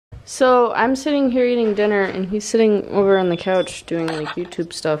So I'm sitting here eating dinner and he's sitting over on the couch doing like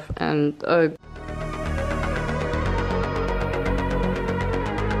YouTube stuff, and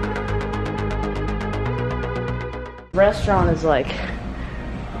restaurant is like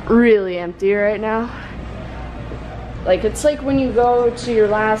really empty right now. Like it's like when you go to your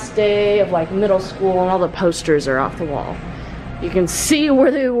last day of like middle school and all the posters are off the wall. You can see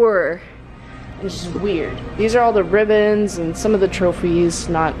where they were. It's just weird. These are all the ribbons and some of the trophies,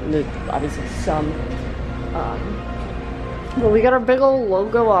 not obviously some. But we got our big old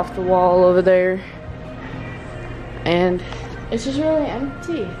logo off the wall over there. And it's just really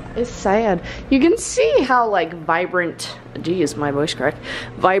empty. It's sad. You can see how like vibrant, geez, my voice cracked,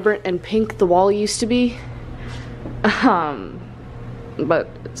 vibrant and pink the wall used to be. But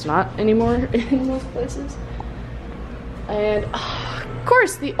it's not anymore in most places. And of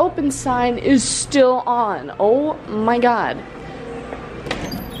course the open sign is still on. Oh my god.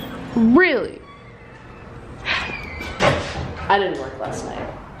 Really? I didn't work last night.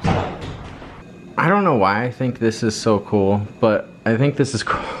 I don't know why I think this is so cool, but I think this is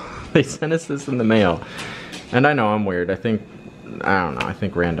cool. They sent us this in the mail. And I know I'm weird. I don't know, I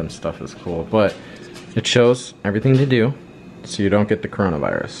think random stuff is cool, but it shows everything to do so you don't get the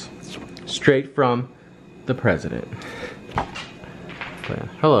coronavirus. Straight from the president. But yeah.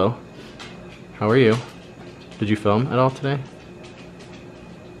 Hello. How are you? Did you film at all today?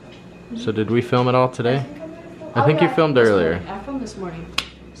 So did we film at all today? I think you filmed earlier. I filmed this morning.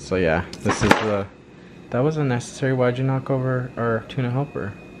 So yeah, this is that was unnecessary. Why'd you knock over our tuna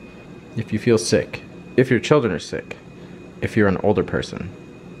helper? If you feel sick, if your children are sick, if you're an older person,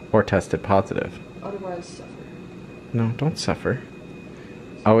 or tested positive. Otherwise suffer. No, don't suffer.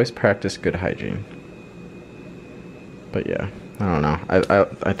 Always practice good hygiene. But yeah, I don't know.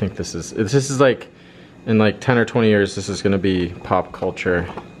 I think this is like, in like 10 or 20 years, this is gonna be pop culture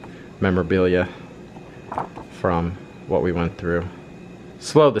memorabilia from what we went through.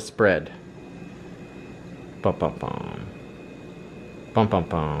 Slow the spread. Bum bum bum. Bum bum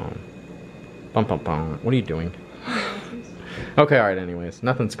bum. Bum bum bum. What are you doing? Okay, alright, anyways.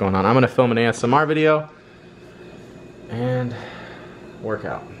 Nothing's going on. I'm gonna film an ASMR video and work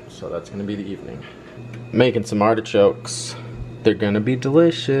out. So that's gonna be the evening. Making some artichokes. They're gonna be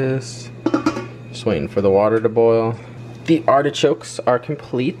delicious. Just waiting for the water to boil. The artichokes are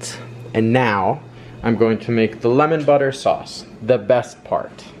complete. And now I'm going to make the lemon butter sauce. The best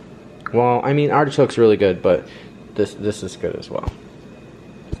part. Well, I mean, artichoke's really good, but this is good as well.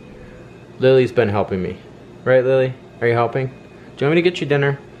 Lily's been helping me. Right, Lily? Are you helping? Do you want me to get you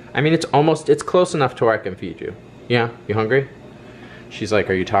dinner? I mean, it's close enough to where I can feed you. Yeah? You hungry? She's like,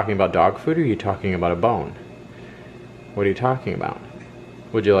 are you talking about dog food or are you talking about a bone? What are you talking about?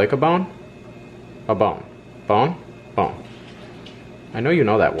 Would you like a bone? A bone. Bone? Bone. I know you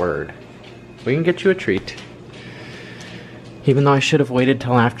know that word. We can get you a treat. Even though I should have waited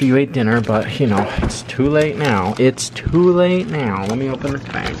till after you ate dinner, but you know, it's too late now. It's too late now. Let me open this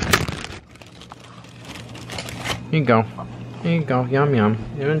bag. Here you go. Here you go. Yum yum.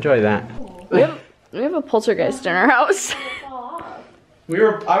 You enjoy that. We have a poltergeist in our house.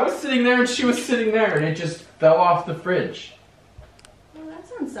 I was sitting there and she was sitting there and it just fell off the fridge. Well,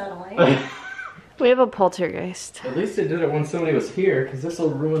 that's unsettling. We have a poltergeist. At least it did it when somebody was here, because this will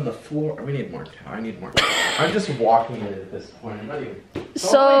ruin the floor. We need more. I need more. I'm just walking it at this point. I'm not even.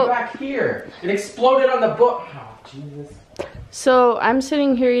 It's all the way back here. It exploded on the book. Oh, Jesus. So I'm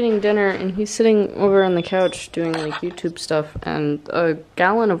sitting here eating dinner and he's sitting over on the couch doing like YouTube stuff, and a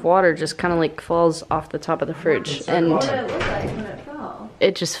gallon of water just kind of like falls off the top of the fridge. And What did it look like when it fell?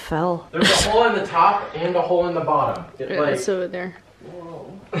 it just fell. There's a hole in the top and a hole in the bottom. It's over there.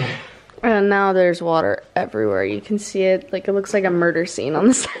 Whoa. And now there's water everywhere. You can see it. Like, it looks like a murder scene on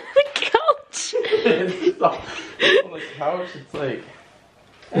the side of the couch. It's on the couch. It's like.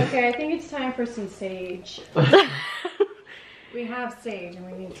 Okay, I think it's time for some sage. We have sage and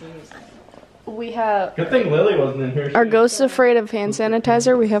we need to use it. We have. Good thing Lily wasn't in here. Are ghosts afraid of hand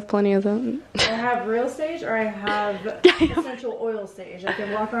sanitizer? We have plenty of them. I have real sage or I have essential oil sage. I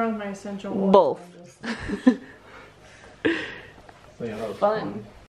can walk around with my essential oil. Both. So yeah, that was Fun.